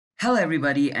Hello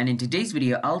everybody, and in today's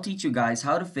video I'll teach you guys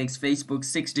how to fix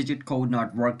Facebook's 6-digit code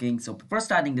not working. So before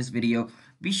starting this video,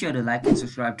 be sure to like and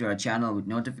subscribe to our channel with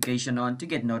notification on to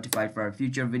get notified for our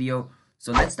future video.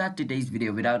 So let's start today's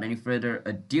video without any further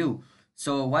ado.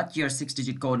 So what your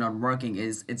 6-digit code not working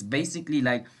is, it's basically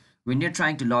like when you're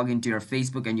trying to log into your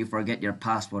Facebook and you forget your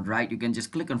password, right? You can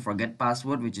just click on forget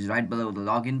password, which is right below the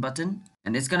login button,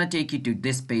 and it's gonna take you to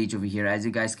this page over here, as you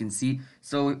guys can see.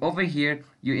 So over here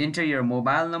you enter your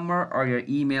mobile number or your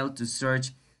email to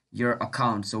search your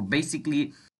account. So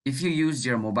basically, if you used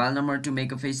your mobile number to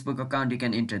make a Facebook account, you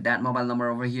can enter that mobile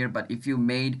number over here. But if you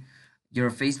made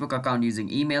your Facebook account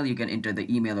using email, you can enter the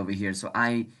email over here. So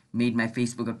I made my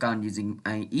Facebook account using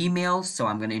my email, so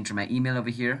I'm gonna enter my email over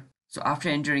here. So after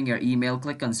entering your email,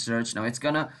 click on search. Now it's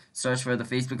gonna search for the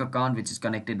Facebook account which is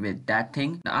connected with that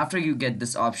thing. Now after you get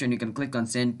this option, you can click on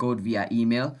send code via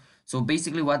email. So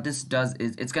basically what this does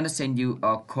is it's gonna send you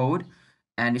a code,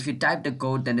 and if you type the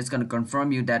code, then it's gonna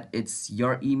confirm you that it's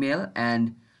your email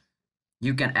and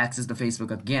you can access the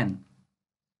Facebook again.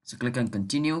 So click on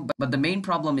continue. But the main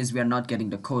problem is we are not getting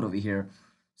the code over here.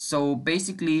 So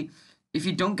basically, if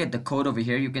you don't get the code over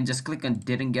here, you can just click on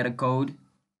didn't get a code,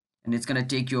 and it's gonna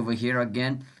take you over here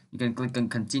again. You can click on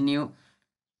continue,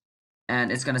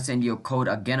 and it's gonna send you a code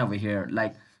again over here.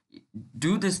 Like,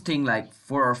 do this thing like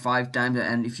 4 or 5 times,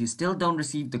 and if you still don't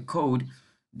receive the code,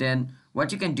 then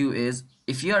what you can do is,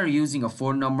 if you are using a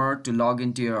phone number to log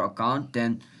into your account,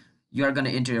 then you are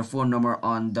gonna enter your phone number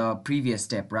on the previous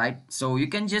step, right? So you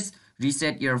can just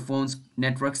reset your phone's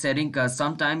network setting, because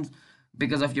sometimes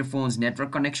because of your phone's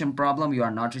network connection problem, you are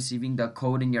not receiving the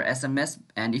code in your SMS.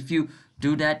 And if you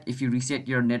do that, if you reset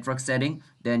your network setting,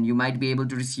 then you might be able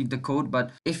to receive the code.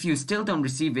 But if you still don't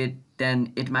receive it,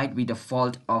 then it might be the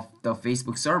fault of the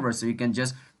Facebook server. So you can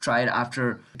just try it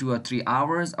after 2 or 3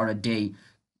 hours or a day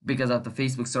because of the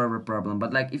Facebook server problem.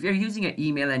 But like, if you're using an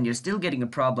email and you're still getting a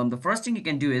problem, the first thing you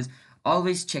can do is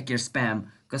always check your spam,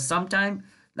 because sometimes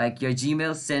like your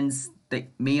Gmail sends the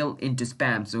mail into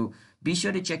spam. So be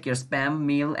sure to check your spam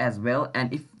mail as well.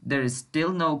 And if there is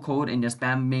still no code in your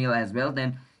spam mail as well,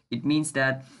 then it means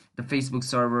that the Facebook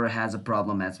server has a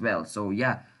problem as well. So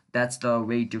yeah, that's the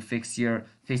way to fix your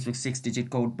Facebook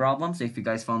 6-digit code problem. So if you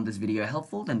guys found this video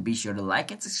helpful, then be sure to like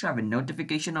and subscribe with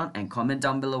notification on, and comment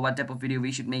down below what type of video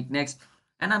we should make next.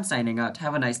 And I'm signing out.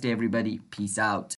 Have a nice day, everybody. Peace out.